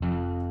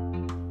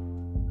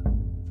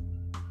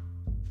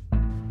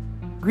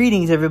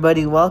Greetings,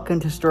 everybody. Welcome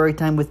to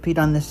Storytime with Pete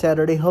on this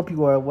Saturday. Hope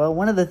you are well.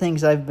 One of the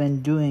things I've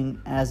been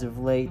doing as of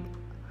late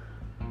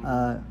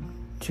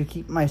to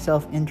keep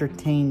myself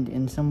entertained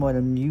and somewhat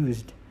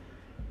amused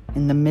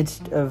in the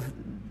midst of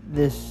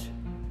this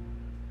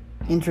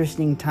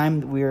interesting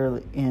time that we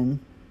are in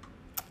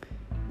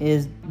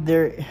is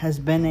there has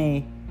been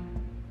a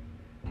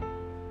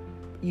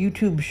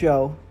YouTube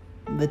show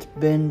that's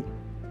been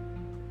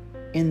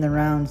in the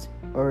rounds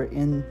or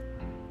in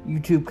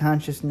YouTube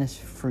consciousness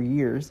for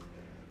years,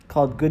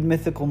 called Good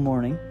Mythical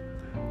Morning,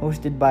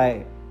 hosted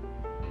by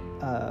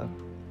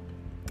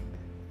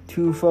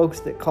two folks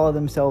that call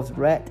themselves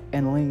Rhett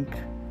and Link.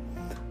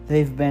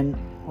 They've been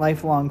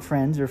lifelong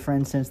friends, or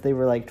friends since they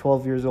were like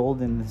 12 years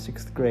old in the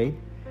 6th grade.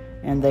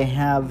 And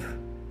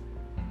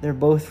they're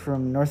both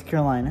from North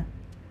Carolina,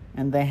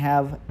 and they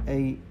have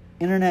a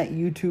internet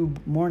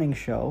YouTube morning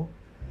show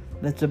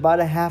that's about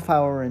a half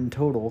hour in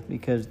total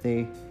because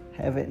they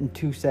have it in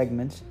two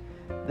segments.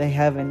 They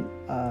have an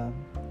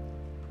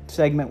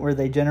segment where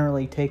they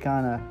generally take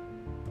on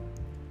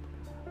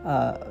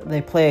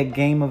they play a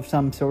game of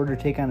some sort or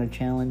take on a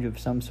challenge of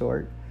some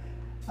sort,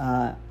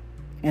 and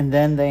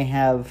then they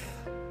have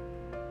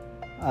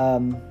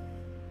I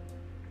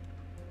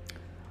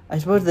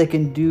suppose they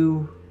can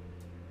do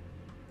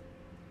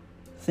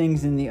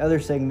things in the other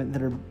segment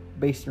that are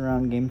based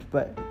around games,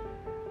 but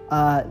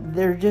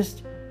they're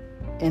just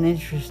an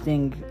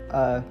interesting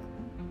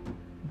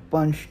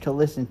bunch to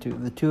listen to.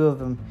 The two of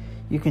them,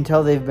 you can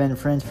tell they've been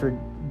friends for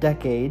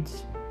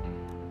decades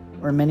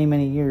or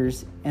many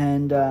years,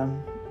 and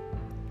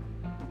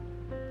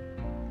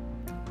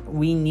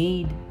we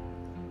need,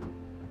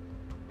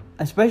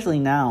 especially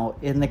now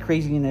in the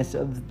craziness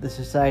of the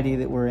society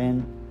that we're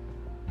in,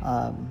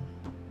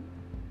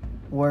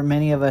 where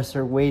many of us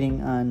are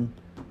waiting on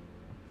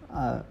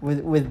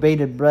with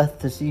bated breath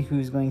to see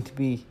who's going to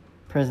be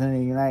president of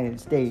the United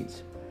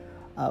States.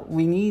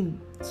 We need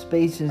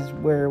spaces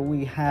where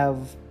we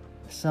have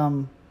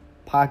some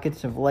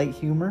pockets of light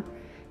humor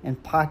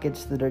and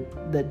pockets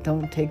that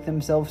don't take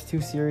themselves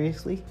too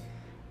seriously,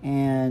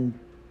 and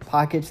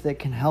pockets that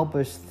can help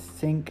us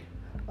think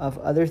of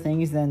other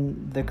things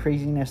than the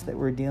craziness that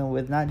we're dealing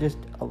with, not just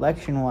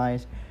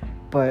election-wise,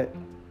 but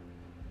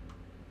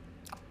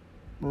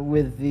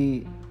with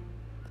the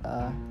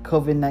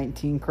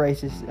COVID-19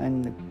 crisis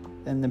and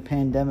the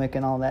pandemic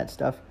and all that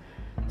stuff.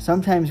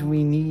 Sometimes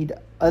we need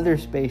other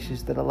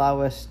spaces that allow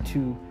us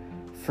to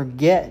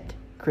forget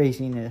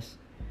craziness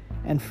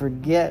and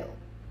forget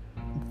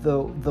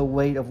the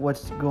weight of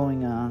what's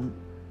going on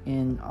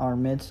in our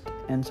midst.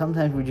 And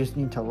sometimes we just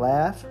need to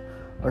laugh,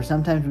 or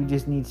sometimes we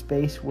just need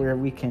space where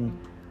we can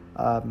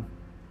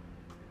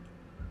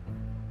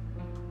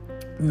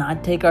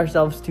not take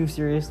ourselves too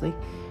seriously.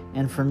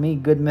 And for me,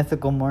 Good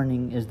Mythical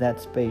Morning is that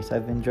space.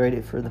 I've enjoyed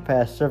it for the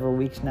past several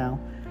weeks now,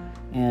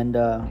 and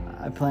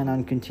I plan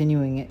on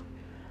continuing it.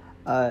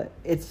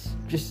 It's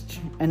just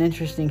an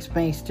interesting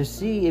space to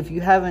see. If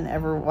you haven't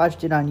ever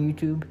watched it on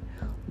YouTube,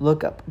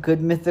 look up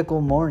Good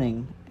Mythical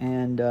Morning.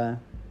 And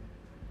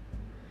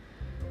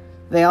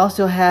they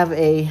also have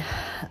a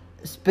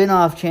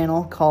spin-off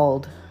channel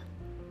called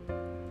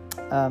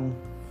not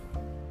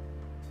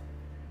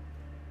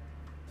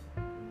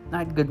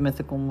Good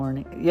Mythical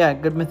Morning. Yeah,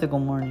 Good Mythical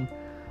Morning.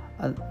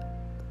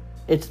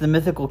 It's the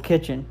Mythical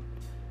Kitchen.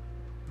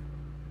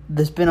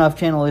 The spin-off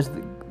channel is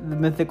the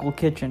Mythical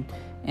Kitchen,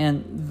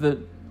 and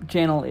the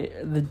channel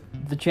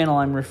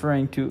I'm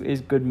referring to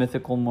is Good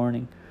Mythical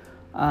Morning.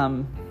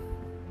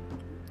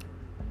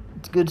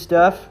 It's good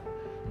stuff,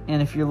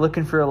 and if you're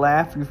looking for a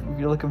laugh, if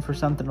you're looking for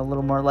something a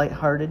little more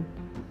lighthearted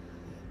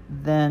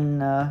than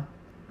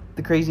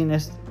the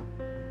craziness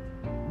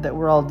that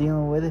we're all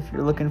dealing with, if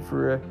you're looking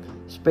for a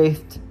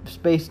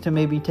space to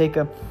maybe take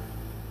a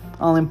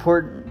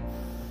all-important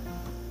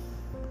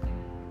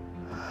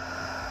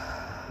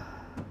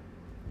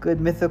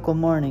Good Mythical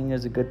Morning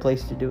is a good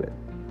place to do it.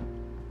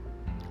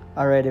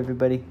 All right,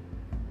 everybody.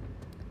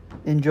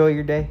 Enjoy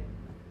your day.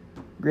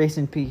 Grace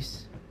and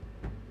peace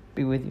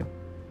be with you.